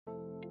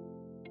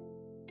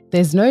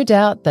There's no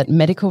doubt that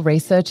medical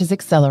research is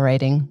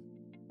accelerating.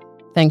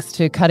 Thanks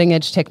to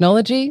cutting-edge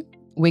technology,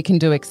 we can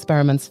do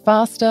experiments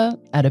faster,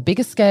 at a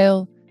bigger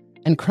scale,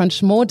 and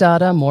crunch more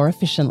data more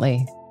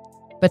efficiently.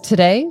 But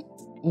today,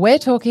 we're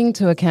talking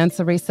to a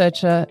cancer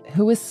researcher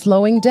who is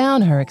slowing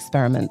down her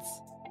experiments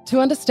to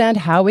understand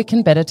how we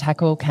can better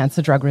tackle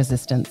cancer drug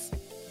resistance.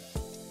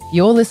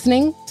 You're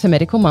listening to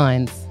Medical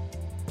Minds,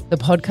 the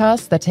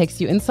podcast that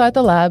takes you inside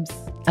the labs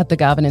at the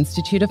Garvan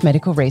Institute of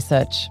Medical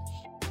Research.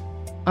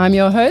 I'm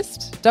your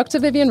host, Dr.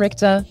 Vivian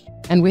Richter,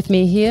 and with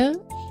me here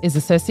is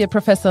Associate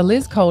Professor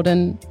Liz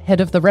Colden, Head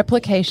of the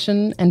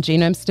Replication and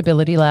Genome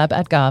Stability Lab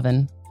at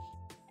Garvan.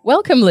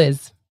 Welcome,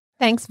 Liz.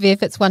 Thanks,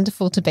 Viv. It's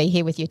wonderful to be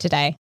here with you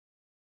today.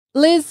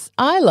 Liz,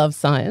 I love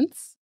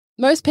science.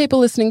 Most people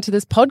listening to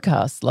this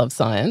podcast love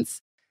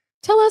science.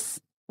 Tell us,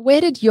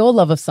 where did your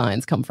love of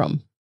science come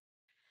from?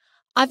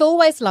 I've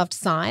always loved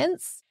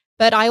science,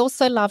 but I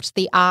also loved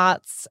the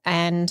arts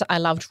and I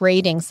loved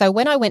reading. So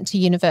when I went to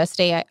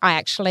university, I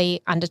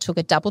actually undertook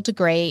a double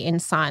degree in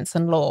science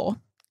and law.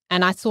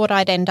 And I thought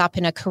I'd end up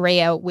in a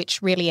career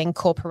which really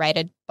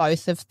incorporated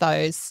both of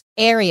those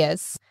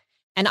areas.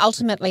 And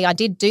ultimately, I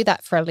did do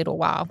that for a little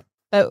while.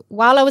 But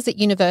while I was at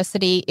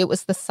university, it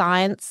was the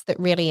science that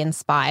really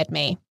inspired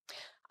me.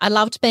 I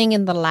loved being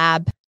in the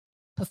lab,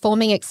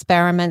 performing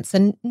experiments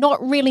and not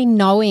really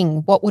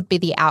knowing what would be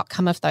the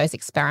outcome of those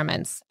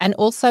experiments, and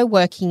also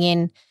working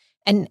in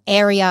an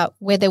area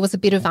where there was a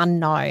bit of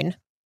unknown.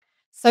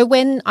 So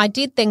when I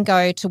did then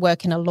go to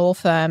work in a law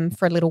firm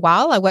for a little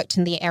while, I worked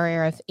in the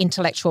area of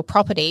intellectual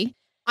property.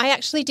 I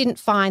actually didn't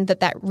find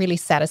that really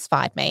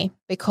satisfied me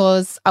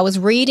because I was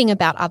reading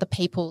about other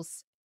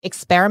people's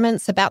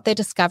experiments, about their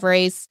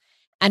discoveries,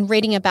 and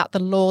reading about the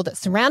law that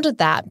surrounded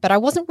that. But I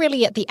wasn't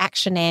really at the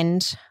action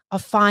end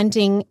of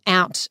finding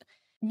out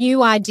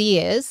new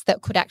ideas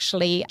that could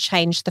actually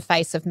change the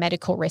face of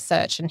medical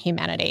research and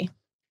humanity.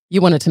 You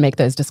wanted to make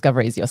those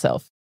discoveries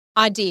yourself.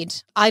 I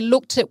did. I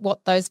looked at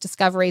what those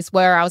discoveries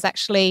were. I was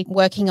actually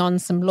working on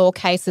some law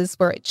cases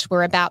which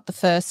were about the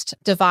first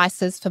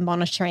devices for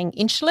monitoring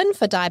insulin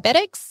for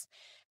diabetics.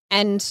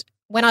 And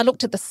when I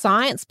looked at the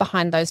science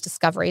behind those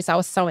discoveries, I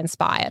was so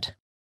inspired.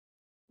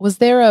 Was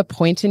there a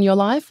point in your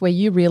life where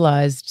you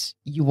realised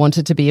you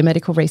wanted to be a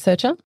medical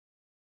researcher?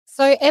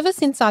 So ever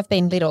since I've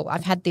been little,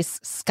 I've had this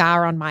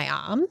scar on my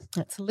arm.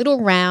 It's a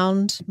little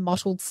round,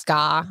 mottled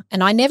scar,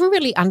 and I never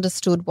really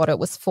understood what it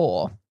was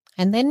for.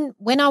 And then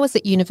when I was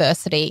at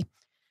university,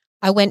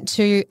 I went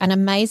to an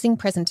amazing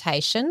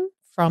presentation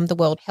from the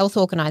World Health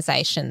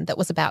Organization that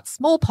was about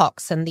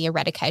smallpox and the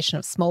eradication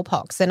of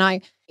smallpox.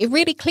 And it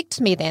really clicked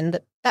to me then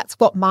that that's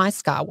what my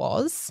scar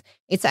was.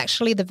 It's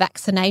actually the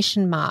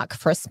vaccination mark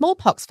for a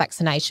smallpox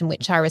vaccination,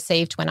 which I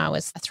received when I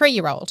was a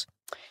 3-year-old.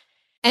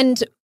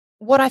 And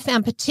what I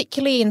found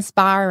particularly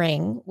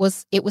inspiring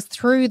was it was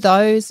through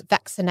those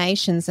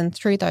vaccinations and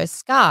through those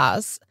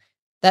scars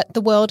that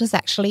the world has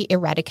actually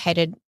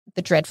eradicated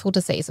the dreadful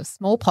disease of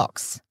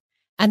smallpox.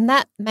 And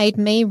that made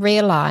me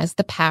realise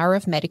the power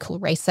of medical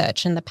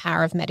research and the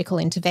power of medical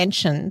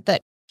intervention,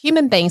 that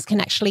human beings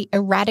can actually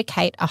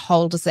eradicate a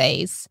whole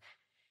disease.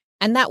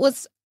 And that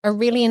was a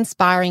really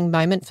inspiring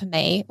moment for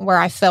me where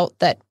I felt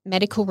that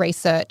medical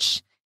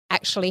research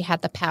actually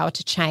had the power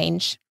to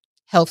change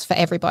health for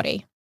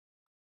everybody.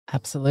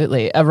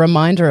 Absolutely. A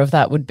reminder of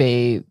that would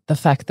be the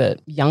fact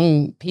that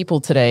young people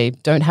today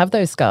don't have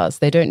those scars.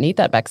 They don't need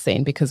that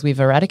vaccine because we've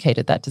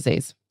eradicated that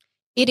disease.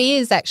 It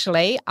is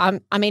actually. I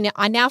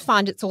now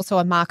find it's also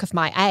a mark of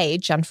my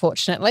age,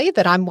 unfortunately,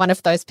 that I'm one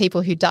of those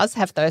people who does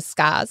have those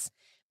scars.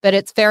 But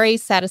it's very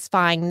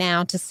satisfying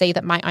now to see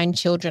that my own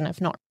children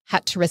have not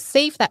had to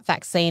receive that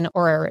vaccine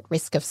or are at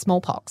risk of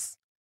smallpox.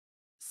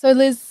 So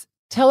Liz,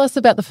 tell us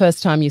about the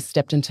first time you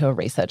stepped into a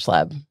research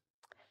lab.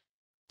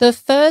 The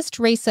first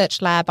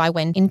research lab I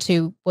went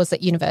into was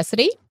at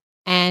university,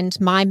 and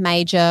my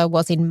major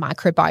was in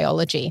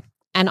microbiology.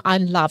 And I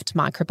loved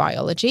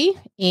microbiology.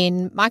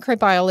 In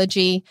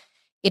microbiology,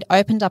 it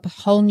opened up a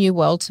whole new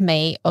world to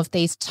me of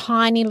these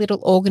tiny little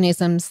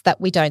organisms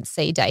that we don't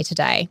see day to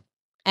day.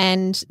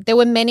 And there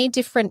were many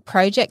different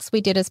projects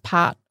we did as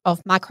part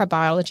of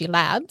microbiology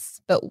labs,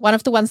 but one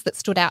of the ones that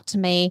stood out to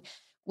me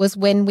was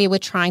when we were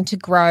trying to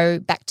grow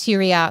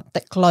bacteria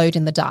that glowed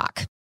in the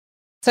dark.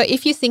 So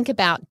if you think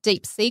about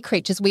deep sea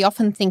creatures, we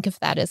often think of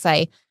that as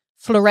a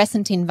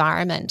fluorescent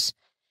environment.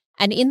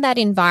 And in that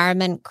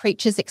environment,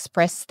 creatures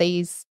express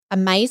these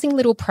amazing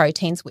little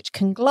proteins which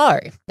can glow.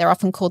 They're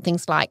often called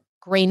things like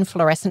green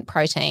fluorescent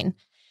protein.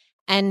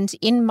 And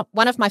in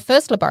one of my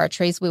first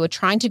laboratories, we were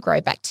trying to grow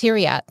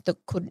bacteria that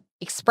could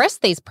express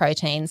these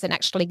proteins and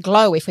actually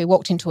glow. If we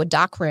walked into a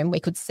dark room,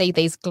 we could see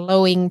these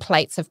glowing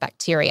plates of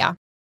bacteria.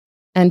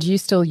 And you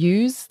still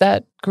use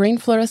that green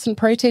fluorescent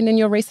protein in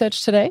your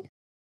research today?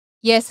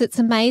 Yes, it's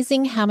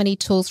amazing how many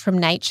tools from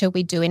nature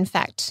we do, in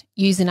fact,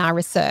 use in our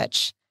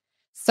research.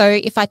 So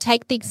if I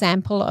take the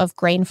example of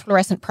green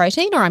fluorescent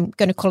protein, or I'm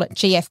going to call it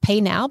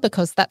GFP now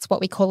because that's what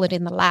we call it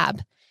in the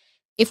lab,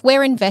 if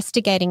we're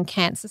investigating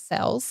cancer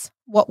cells,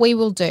 what we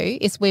will do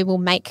is we will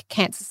make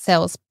cancer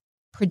cells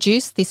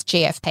produce this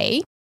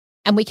GFP,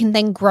 And we can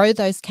then grow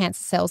those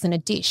cancer cells in a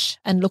dish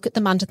and look at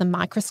them under the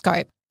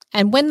microscope.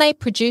 And when they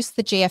produce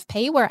the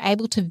GFP, we're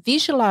able to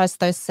visualize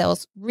those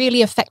cells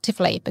really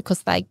effectively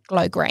because they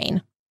glow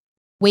green.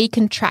 We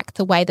can track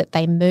the way that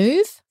they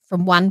move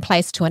from one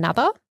place to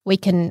another. We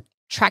can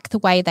track the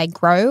way they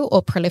grow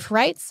or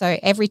proliferate. So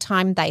every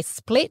time they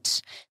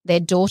split, their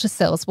daughter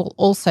cells will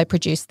also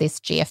produce this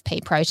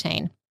GFP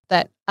protein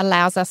that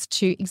allows us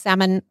to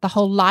examine the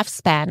whole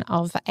lifespan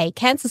of a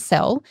cancer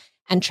cell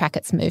and track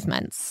its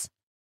movements.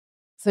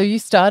 So you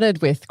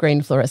started with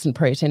green fluorescent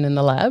protein in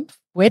the lab.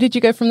 Where did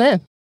you go from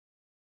there?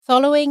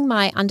 Following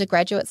my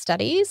undergraduate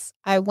studies,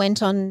 I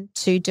went on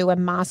to do a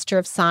Master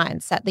of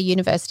Science at the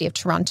University of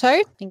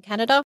Toronto in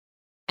Canada.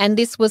 And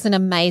this was an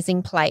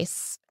amazing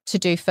place to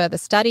do further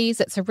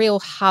studies. It's a real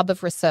hub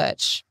of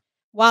research.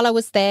 While I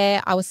was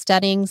there, I was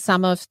studying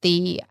some of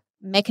the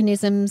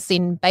mechanisms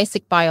in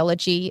basic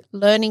biology,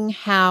 learning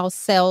how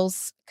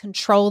cells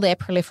control their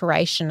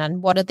proliferation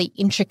and what are the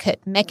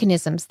intricate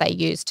mechanisms they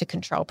use to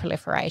control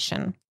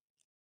proliferation.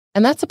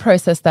 And that's a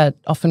process that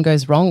often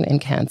goes wrong in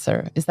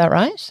cancer. Is that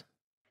right?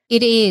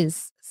 It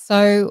is.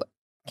 So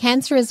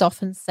cancer is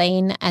often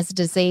seen as a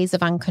disease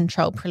of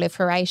uncontrolled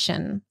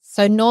proliferation.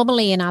 So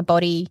normally in our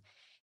body,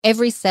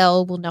 every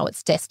cell will know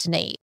its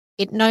destiny.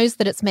 It knows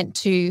that it's meant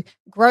to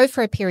grow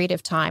for a period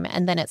of time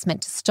and then it's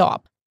meant to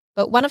stop.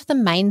 But one of the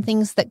main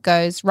things that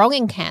goes wrong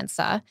in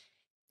cancer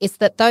is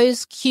that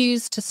those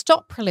cues to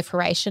stop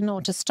proliferation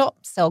or to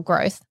stop cell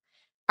growth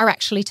are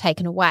actually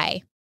taken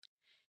away.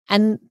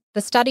 And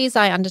the studies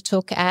I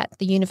undertook at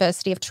the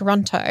University of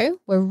Toronto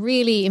were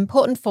really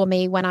important for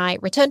me when I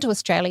returned to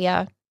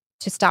Australia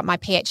to start my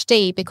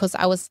PhD because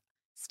I was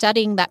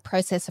studying that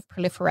process of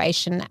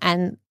proliferation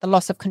and the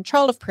loss of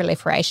control of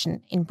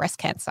proliferation in breast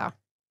cancer.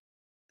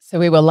 So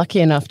we were lucky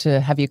enough to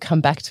have you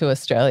come back to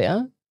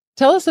Australia.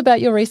 Tell us about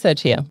your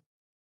research here.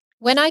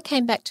 When I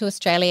came back to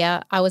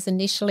Australia, I was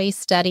initially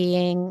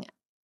studying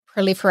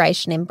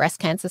proliferation in breast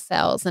cancer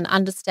cells and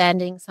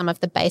understanding some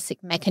of the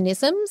basic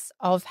mechanisms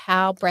of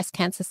how breast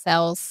cancer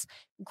cells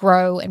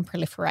grow and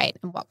proliferate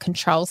and what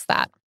controls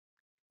that.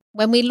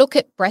 When we look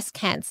at breast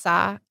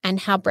cancer and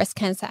how breast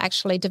cancer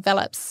actually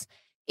develops,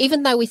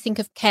 even though we think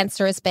of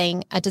cancer as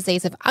being a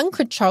disease of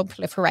uncontrolled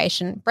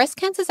proliferation, breast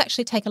cancers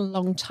actually take a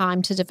long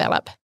time to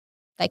develop.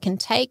 They can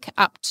take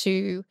up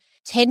to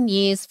 10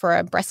 years for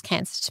a breast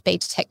cancer to be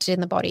detected in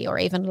the body or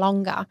even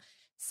longer.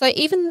 So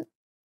even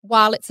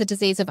while it's a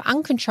disease of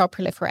uncontrolled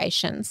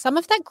proliferation, some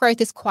of that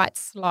growth is quite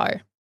slow.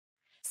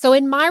 So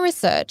in my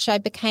research, I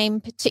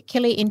became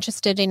particularly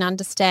interested in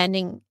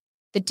understanding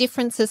the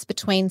differences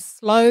between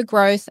slow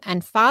growth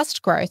and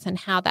fast growth and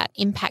how that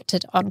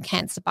impacted on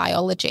cancer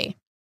biology.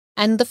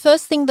 And the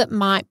first thing that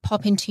might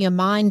pop into your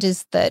mind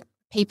is that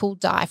people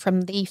die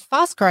from the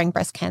fast-growing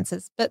breast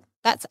cancers, but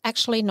that's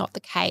actually not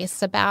the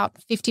case. About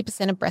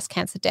 50% of breast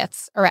cancer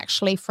deaths are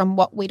actually from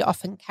what we'd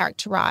often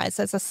characterize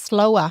as a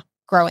slower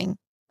growing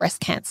breast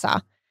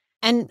cancer.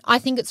 And I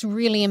think it's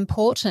really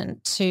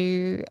important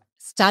to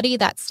study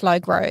that slow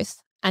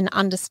growth and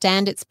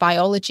understand its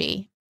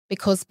biology,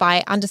 because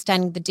by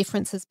understanding the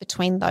differences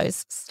between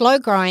those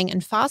slow-growing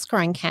and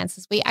fast-growing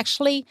cancers, we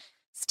actually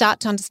start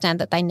to understand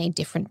that they need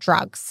different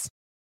drugs.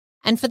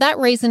 And for that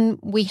reason,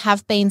 we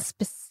have been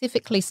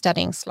specifically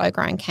studying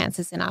slow-growing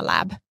cancers in our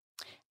lab.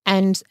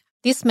 And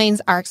this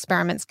means our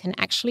experiments can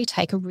actually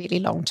take a really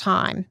long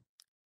time.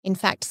 In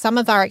fact, some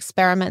of our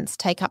experiments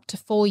take up to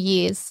 4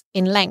 years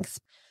in length.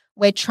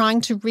 We're trying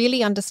to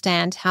really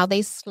understand how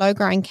these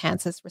slow-growing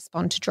cancers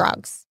respond to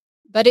drugs.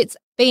 But it's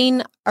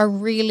been a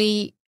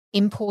really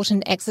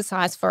important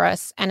exercise for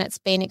us, and it's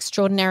been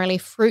extraordinarily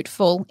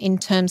fruitful in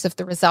terms of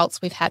the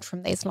results we've had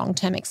from these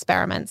long-term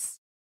experiments.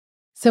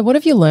 So what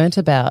have you learnt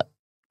about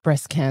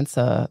breast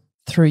cancer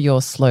through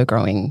your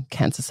slow-growing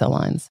cancer cell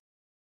lines?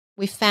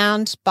 We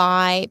found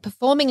by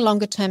performing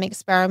longer-term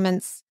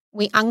experiments,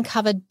 we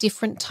uncovered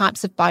different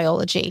types of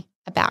biology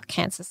about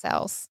cancer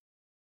cells.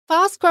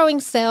 Fast-growing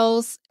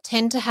cells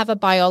tend to have a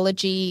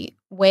biology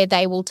where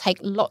they will take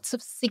lots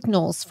of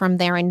signals from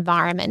their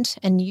environment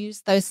and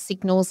use those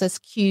signals as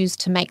cues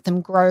to make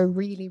them grow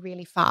really,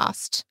 really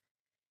fast.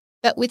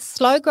 But with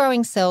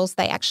slow-growing cells,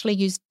 they actually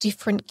use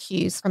different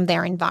cues from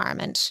their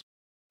environment.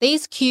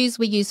 These cues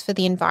we use for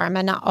the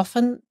environment are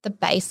often the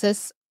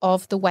basis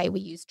of the way we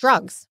use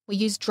drugs. We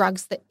use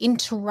drugs that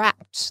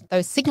interact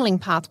those signaling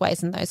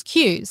pathways and those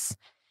cues.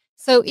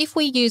 So if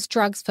we use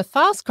drugs for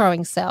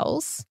fast-growing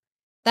cells,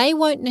 they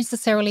won't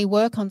necessarily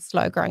work on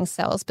slow-growing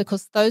cells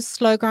because those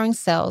slow-growing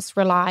cells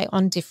rely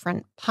on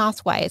different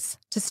pathways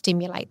to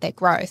stimulate their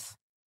growth.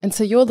 And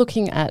so you're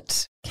looking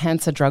at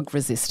cancer drug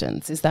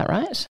resistance, is that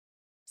right?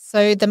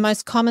 So the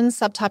most common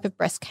subtype of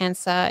breast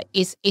cancer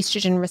is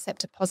estrogen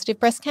receptor positive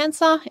breast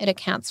cancer. It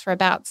accounts for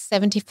about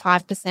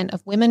 75%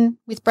 of women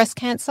with breast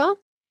cancer.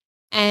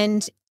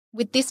 And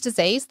with this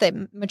disease,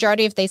 the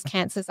majority of these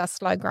cancers are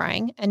slow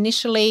growing.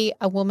 Initially,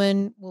 a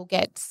woman will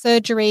get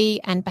surgery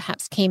and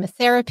perhaps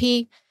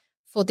chemotherapy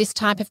for this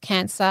type of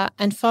cancer.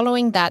 And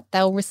following that,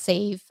 they'll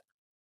receive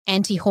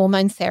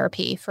anti-hormone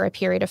therapy for a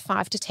period of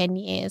 5 to 10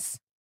 years.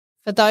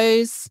 For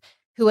those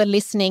who are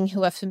listening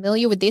who are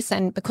familiar with this,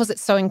 and because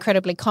it's so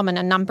incredibly common,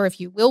 a number of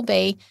you will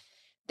be,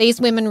 these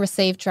women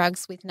receive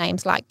drugs with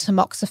names like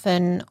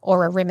tamoxifen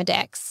or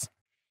Arimidex.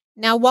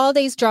 Now, while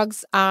these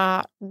drugs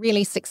are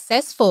really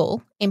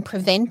successful in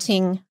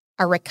preventing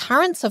a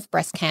recurrence of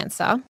breast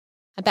cancer,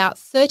 about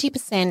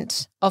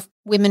 30% of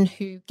women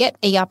who get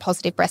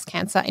ER-positive breast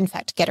cancer, in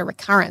fact, get a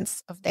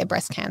recurrence of their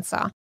breast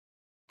cancer.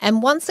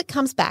 And once it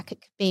comes back,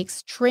 it can be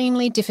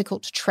extremely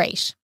difficult to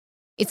treat.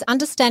 It's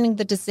understanding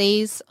the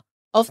disease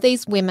of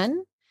these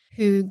women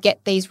who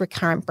get these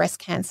recurrent breast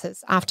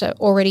cancers after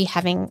already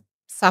having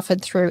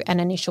suffered through an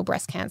initial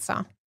breast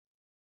cancer.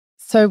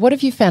 So what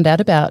have you found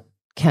out about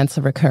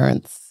cancer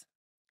recurrence?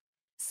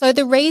 So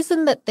the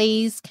reason that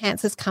these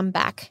cancers come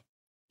back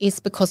is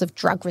because of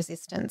drug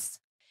resistance.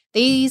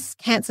 These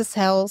cancer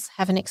cells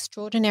have an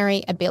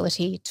extraordinary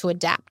ability to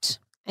adapt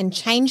and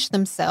change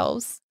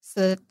themselves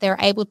so that they're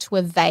able to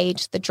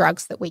evade the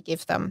drugs that we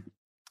give them.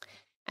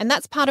 And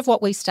that's part of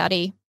what we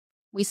study.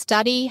 We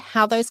study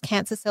how those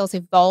cancer cells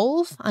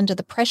evolve under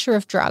the pressure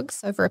of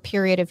drugs over a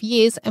period of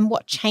years and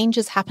what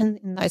changes happen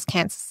in those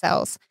cancer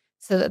cells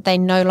so that they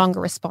no longer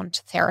respond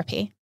to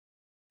therapy.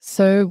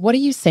 So what are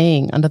you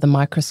seeing under the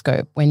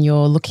microscope when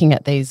you're looking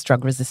at these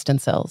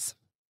drug-resistant cells?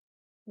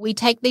 We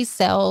take these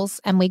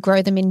cells and we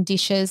grow them in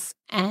dishes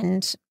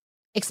and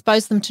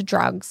expose them to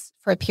drugs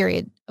for a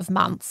period of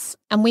months.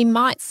 And we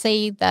might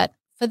see that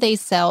for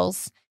these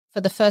cells,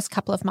 for the first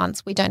couple of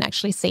months, we don't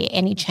actually see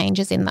any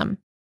changes in them.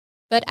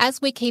 But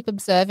as we keep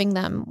observing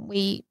them,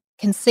 we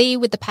can see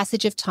with the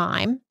passage of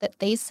time that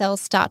these cells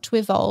start to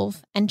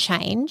evolve and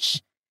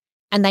change,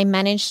 and they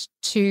manage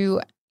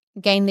to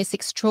gain this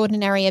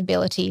extraordinary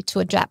ability to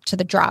adapt to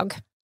the drug.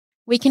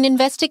 We can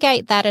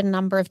investigate that at a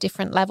number of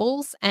different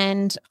levels,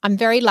 and I'm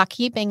very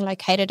lucky being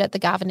located at the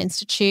Garvan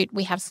Institute.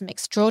 We have some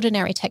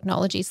extraordinary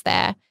technologies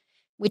there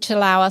which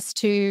allow us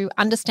to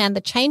understand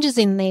the changes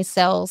in these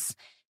cells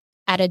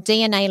at a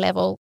DNA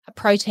level, a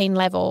protein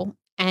level,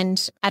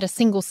 and at a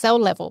single cell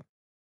level,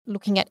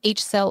 looking at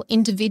each cell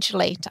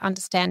individually to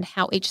understand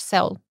how each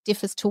cell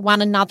differs to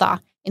one another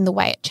in the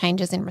way it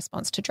changes in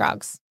response to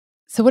drugs.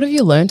 So what have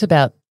you learned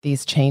about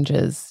these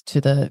changes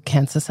to the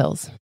cancer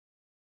cells?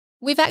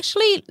 We've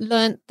actually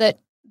learnt that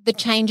the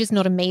change is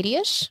not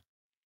immediate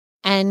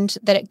and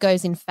that it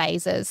goes in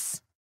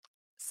phases.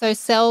 So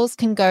cells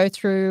can go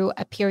through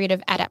a period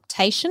of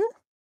adaptation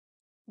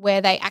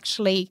where they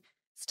actually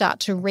start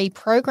to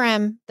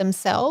reprogram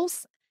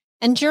themselves.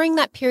 And during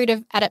that period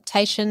of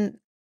adaptation,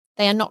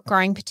 they are not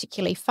growing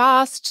particularly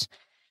fast.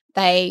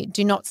 They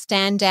do not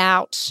stand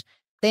out.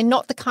 They're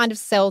not the kind of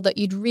cell that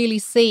you'd really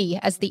see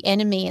as the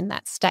enemy in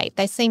that state.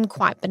 They seem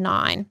quite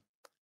benign.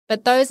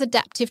 But those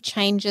adaptive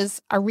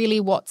changes are really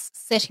what's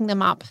setting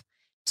them up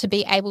to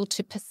be able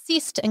to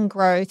persist and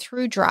grow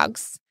through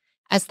drugs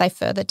as they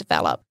further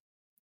develop.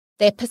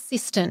 They're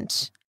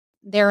persistent.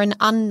 They're an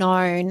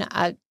unknown,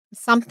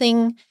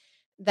 something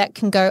that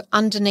can go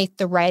underneath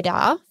the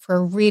radar for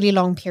a really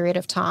long period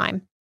of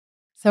time.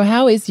 So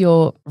how is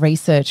your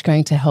research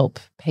going to help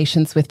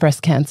patients with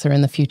breast cancer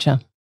in the future?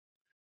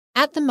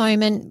 At the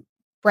moment,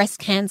 breast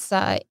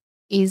cancer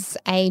is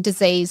a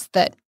disease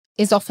that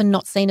is often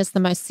not seen as the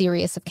most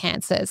serious of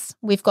cancers.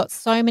 We've got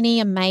so many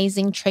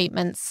amazing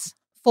treatments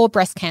for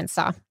breast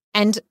cancer.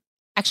 And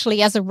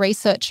actually, as a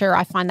researcher,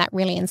 I find that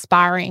really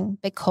inspiring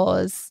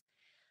because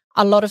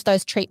a lot of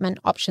those treatment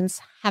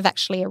options have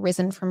actually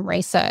arisen from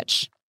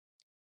research.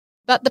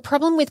 But the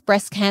problem with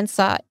breast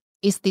cancer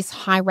is this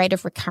high rate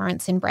of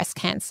recurrence in breast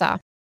cancer.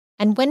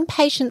 And when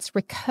patients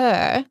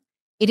recur,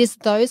 it is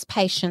those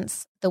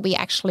patients that we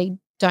actually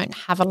don't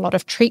have a lot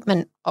of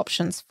treatment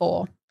options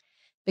for,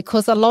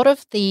 because a lot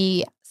of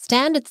the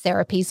standard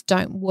therapies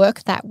don't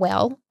work that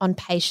well on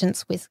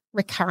patients with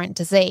recurrent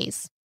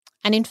disease.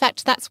 And in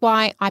fact, that's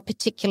why I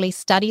particularly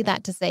study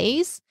that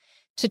disease,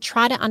 to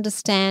try to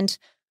understand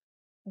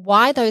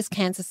why those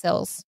cancer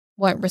cells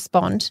won't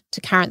respond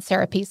to current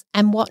therapies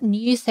and what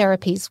new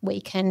therapies we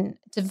can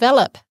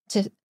develop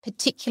to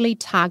particularly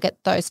target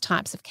those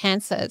types of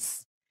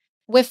cancers.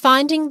 We're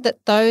finding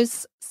that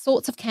those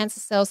sorts of cancer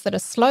cells that are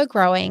slow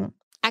growing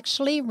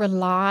actually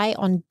rely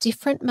on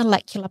different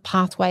molecular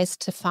pathways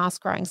to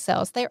fast-growing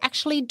cells. They're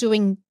actually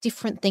doing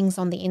different things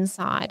on the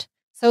inside.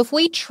 So if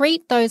we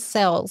treat those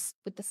cells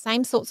with the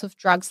same sorts of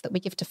drugs that we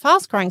give to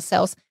fast-growing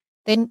cells,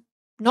 they're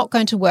not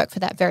going to work for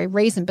that very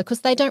reason,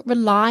 because they don't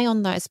rely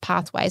on those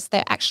pathways.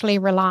 They're actually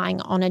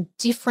relying on a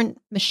different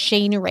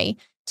machinery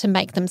to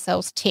make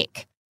themselves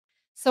tick.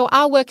 So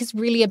our work is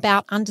really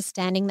about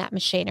understanding that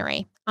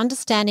machinery,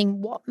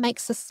 understanding what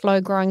makes a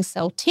slow-growing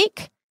cell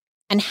tick,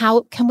 and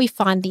how can we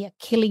find the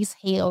Achilles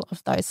heel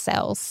of those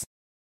cells.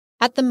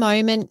 At the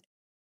moment,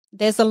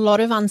 there's a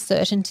lot of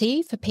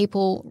uncertainty for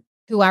people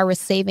who are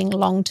receiving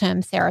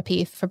long-term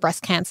therapy for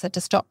breast cancer to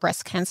stop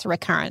breast cancer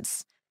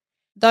recurrence.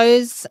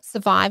 Those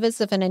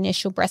survivors of an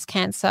initial breast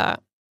cancer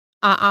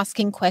are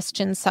asking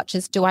questions such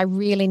as, do I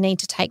really need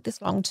to take this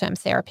long-term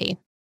therapy?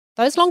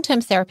 Those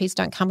long-term therapies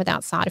don't come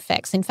without side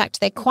effects. In fact,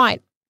 they're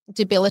quite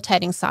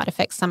debilitating side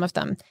effects, some of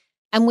them.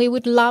 And we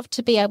would love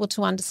to be able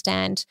to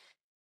understand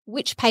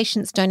which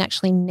patients don't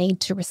actually need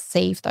to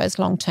receive those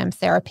long-term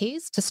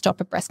therapies to stop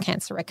a breast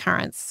cancer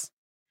recurrence.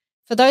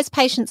 For those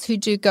patients who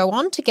do go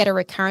on to get a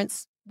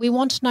recurrence, we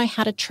want to know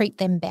how to treat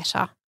them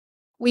better.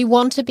 We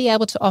want to be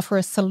able to offer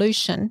a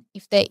solution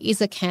if there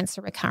is a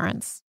cancer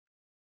recurrence.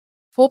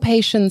 For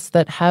patients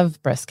that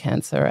have breast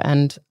cancer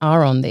and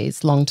are on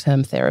these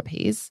long-term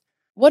therapies,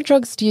 what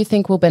drugs do you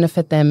think will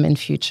benefit them in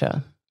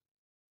future?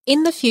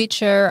 In the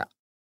future,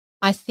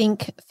 I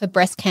think for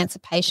breast cancer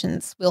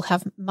patients, we'll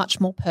have much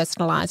more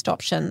personalised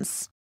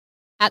options.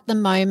 At the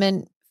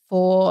moment,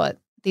 for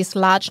this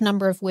large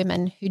number of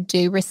women who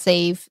do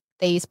receive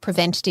these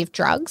preventative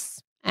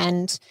drugs,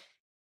 and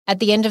at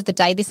the end of the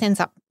day, this ends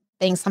up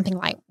being something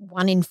like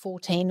 1 in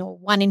 14 or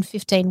 1 in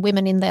 15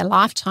 women in their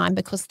lifetime,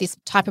 because this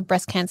type of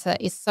breast cancer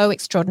is so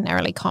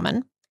extraordinarily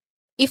common.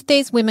 If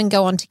these women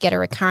go on to get a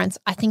recurrence,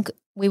 I think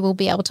we will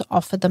be able to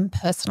offer them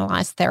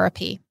personalised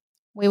therapy.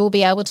 We will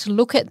be able to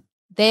look at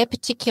their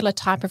particular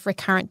type of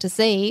recurrent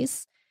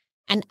disease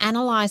and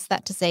analyse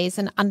that disease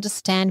and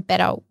understand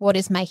better what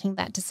is making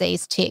that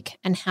disease tick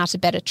and how to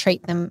better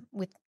treat them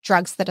with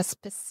drugs that are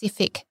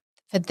specific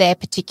for their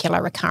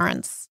particular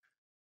recurrence.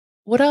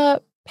 What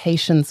are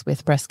patients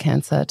with breast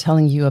cancer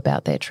telling you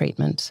about their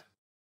treatment?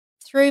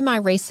 Through my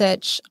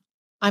research,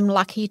 I'm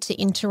lucky to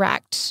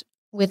interact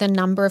with a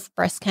number of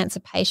breast cancer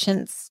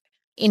patients.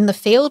 In the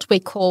field, we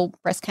call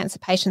breast cancer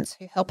patients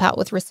who help out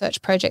with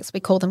research projects, we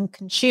call them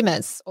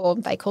consumers, or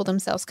they call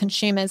themselves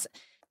consumers.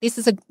 This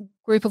is a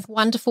group of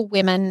wonderful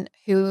women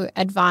who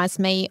advise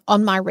me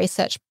on my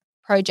research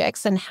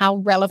projects and how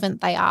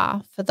relevant they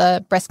are for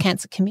the breast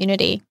cancer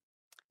community.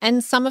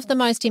 And some of the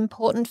most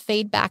important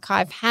feedback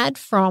I've had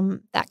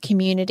from that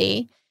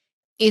community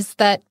is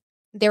that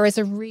there is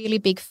a really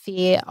big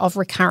fear of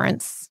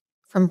recurrence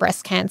from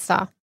breast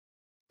cancer.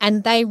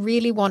 And they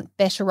really want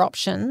better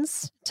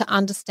options to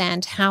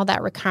understand how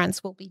that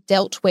recurrence will be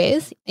dealt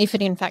with if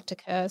it in fact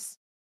occurs.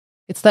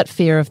 It's that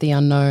fear of the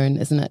unknown,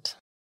 isn't it?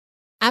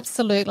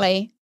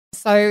 Absolutely.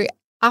 So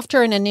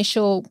after an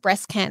initial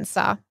breast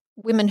cancer,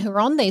 women who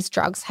are on these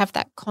drugs have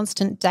that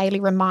constant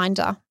daily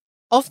reminder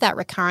of that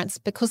recurrence,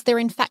 because they're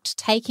in fact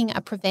taking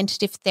a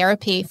preventative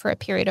therapy for a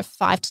period of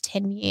 5 to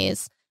 10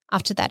 years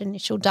after that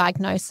initial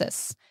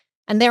diagnosis.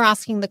 And they're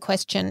asking the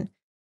question,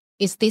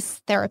 is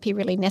this therapy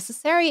really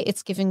necessary?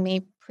 It's giving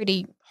me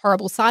pretty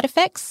horrible side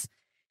effects.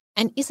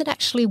 And is it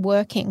actually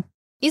working?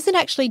 Is it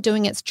actually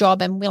doing its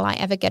job, and will I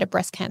ever get a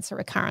breast cancer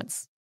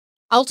recurrence?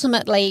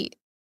 Ultimately,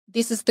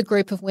 this is the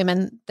group of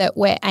women that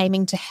we're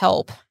aiming to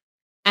help.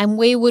 And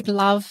we would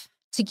love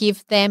to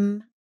give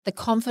them the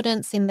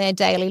confidence in their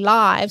daily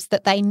lives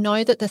that they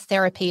know that the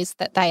therapies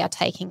that they are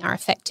taking are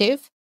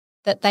effective,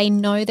 that they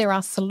know there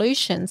are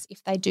solutions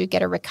if they do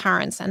get a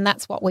recurrence. And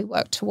that's what we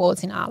work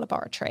towards in our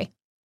laboratory.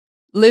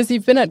 Liz,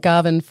 you've been at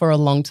Garvan for a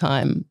long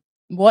time.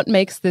 What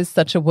makes this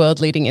such a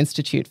world-leading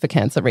institute for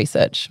cancer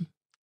research?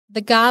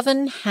 The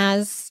Garvan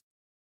has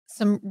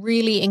some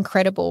really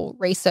incredible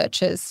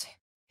researchers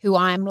who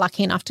I am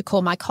lucky enough to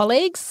call my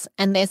colleagues,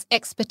 and there's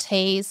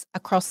expertise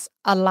across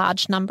a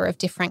large number of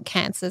different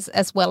cancers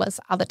as well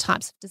as other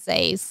types of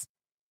disease.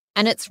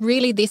 And it's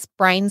really this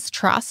brains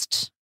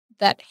trust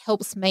that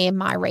helps me in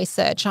my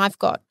research. I've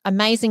got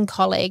amazing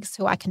colleagues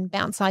who I can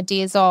bounce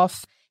ideas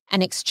off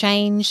and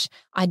exchange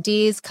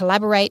ideas,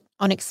 collaborate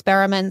on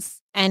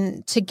experiments,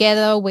 and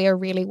together we are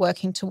really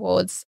working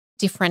towards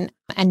different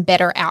and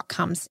better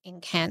outcomes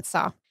in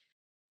cancer.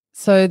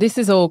 So this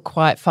is all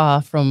quite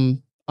far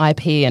from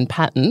IP and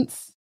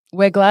patents.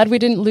 We're glad we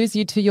didn't lose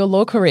you to your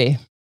law career.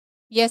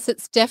 Yes,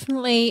 it's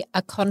definitely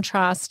a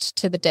contrast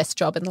to the desk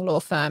job in the law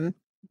firm,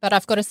 but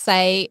I've got to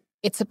say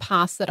it's a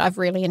path that I've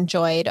really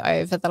enjoyed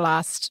over the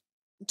last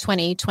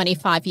 20,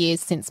 25 years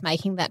since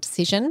making that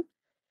decision.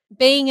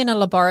 Being in a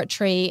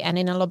laboratory and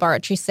in a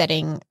laboratory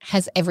setting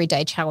has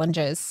everyday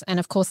challenges. And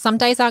of course, some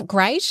days aren't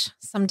great.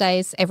 Some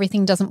days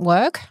everything doesn't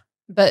work.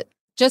 But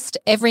just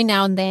every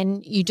now and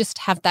then, you just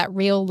have that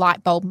real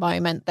light bulb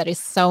moment that is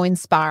so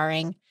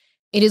inspiring.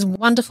 It is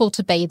wonderful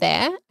to be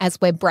there as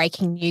we're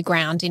breaking new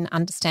ground in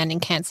understanding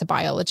cancer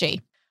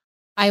biology.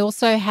 I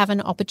also have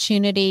an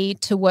opportunity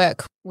to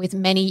work with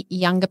many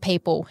younger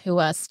people who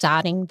are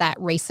starting that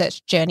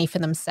research journey for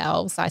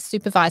themselves. I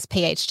supervise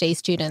PhD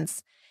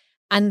students,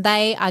 and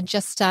they are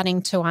just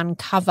starting to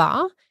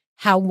uncover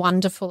how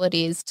wonderful it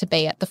is to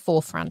be at the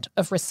forefront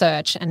of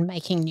research and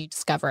making new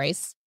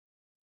discoveries.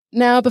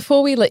 Now,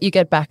 before we let you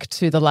get back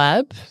to the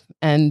lab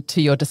and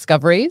to your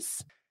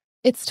discoveries,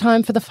 it's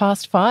time for the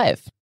Fast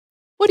Five.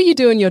 What do you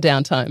do in your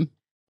downtime?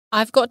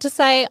 I've got to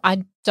say,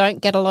 I don't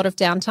get a lot of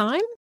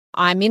downtime.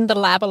 I'm in the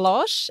lab a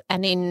lot,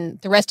 and in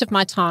the rest of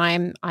my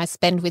time, I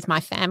spend with my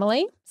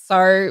family.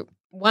 So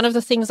one of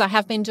the things I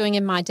have been doing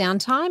in my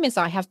downtime is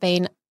I have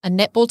been a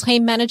netball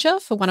team manager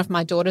for one of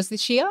my daughters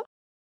this year.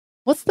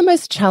 What's the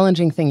most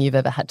challenging thing you've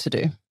ever had to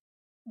do?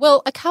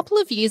 Well, a couple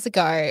of years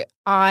ago,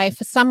 I,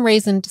 for some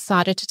reason,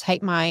 decided to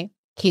take my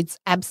kids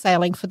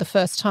abseiling for the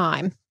first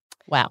time.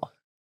 Wow.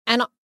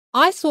 And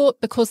I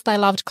thought because they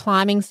loved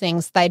climbing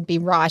things, they'd be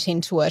right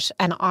into it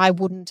and I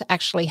wouldn't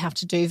actually have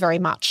to do very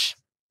much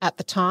at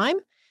the time.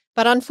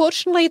 But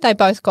unfortunately, they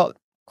both got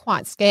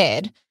quite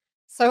scared.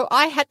 So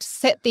I had to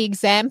set the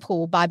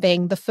example by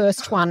being the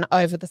first one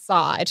over the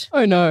side.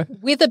 Oh, no.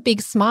 With a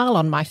big smile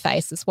on my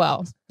face as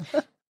well.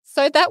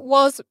 So that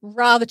was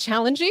rather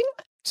challenging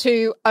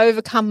to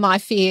overcome my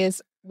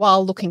fears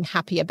while looking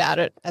happy about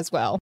it as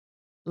well.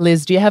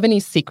 Liz, do you have any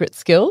secret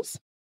skills?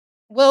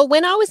 Well,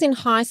 when I was in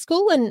high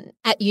school and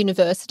at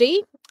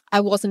university,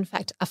 I was in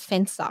fact a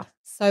fencer.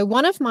 So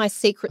one of my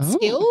secret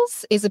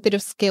skills is a bit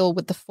of skill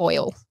with the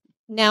foil.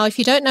 Now, if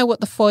you don't know what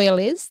the foil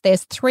is,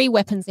 there's 3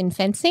 weapons in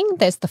fencing.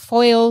 There's the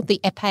foil,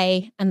 the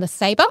épée, and the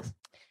sabre.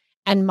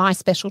 And my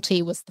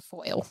specialty was the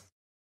foil.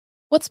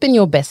 What's been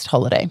your best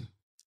holiday?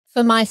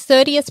 For my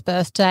 30th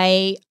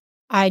birthday,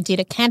 I did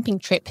a camping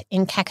trip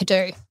in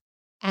Kakadu.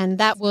 And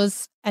that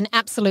was an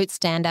absolute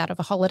standout of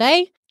a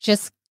holiday.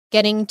 Just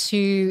getting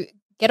to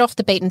get off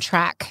the beaten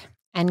track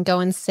and go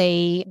and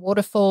see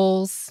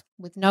waterfalls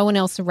with no one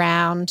else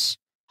around.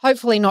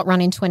 Hopefully not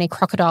run into any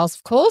crocodiles,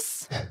 of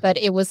course, but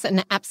it was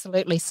an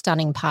absolutely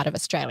stunning part of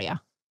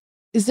Australia.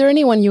 Is there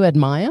anyone you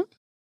admire?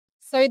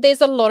 So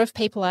there's a lot of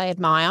people I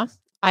admire.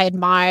 I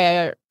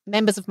admire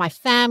members of my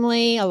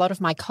family, a lot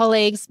of my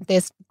colleagues.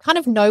 There's kind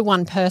of no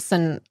one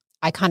person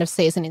I kind of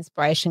see as an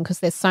inspiration because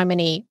there's so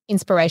many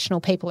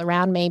inspirational people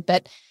around me.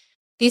 But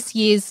this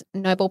year's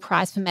Nobel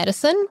Prize for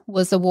Medicine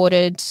was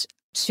awarded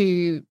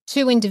to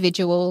 2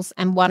 individuals,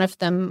 and one of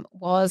them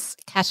was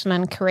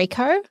Katalin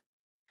Karikó.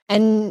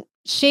 And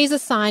she's a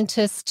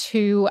scientist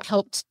who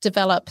helped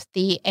develop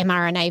the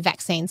mRNA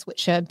vaccines,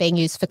 which are being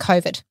used for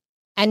COVID.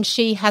 And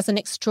she has an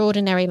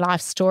extraordinary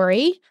life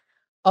story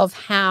of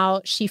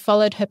how she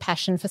followed her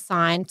passion for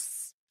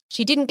science.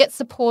 She didn't get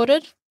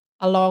supported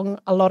along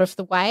a lot of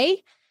the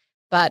way,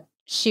 but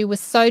she was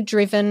so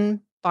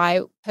driven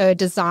by her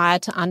desire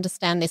to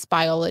understand this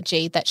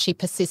biology that she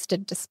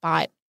persisted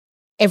despite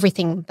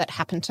everything that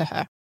happened to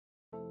her.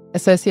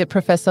 Associate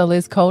Professor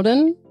Liz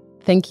Colden,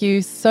 thank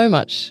you so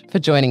much for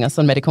joining us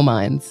on Medical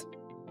Minds.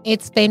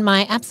 It's been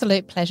my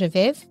absolute pleasure,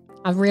 Viv.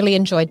 I've really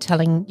enjoyed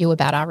telling you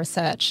about our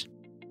research.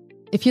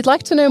 If you'd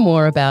like to know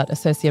more about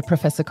Associate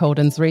Professor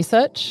Colden's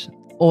research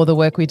or the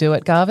work we do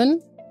at Garvan,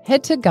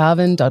 head to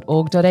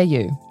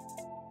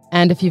garvan.org.au.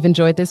 And if you've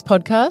enjoyed this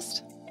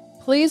podcast,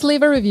 please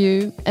leave a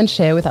review and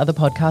share with other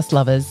podcast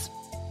lovers.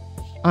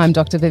 I'm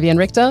Dr. Vivian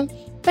Richter.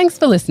 Thanks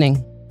for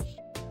listening.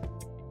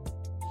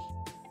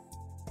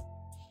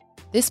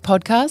 This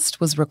podcast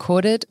was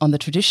recorded on the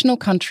traditional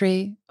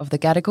country of the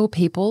Gadigal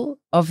people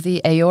of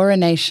the Eora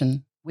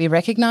Nation. We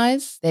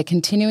recognise their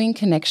continuing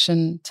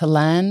connection to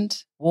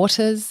land,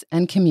 waters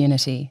and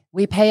community.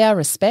 We pay our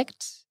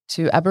respect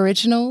to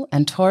Aboriginal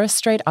and Torres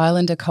Strait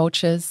Islander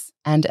cultures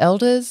and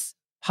elders,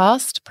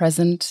 past,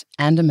 present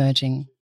and emerging.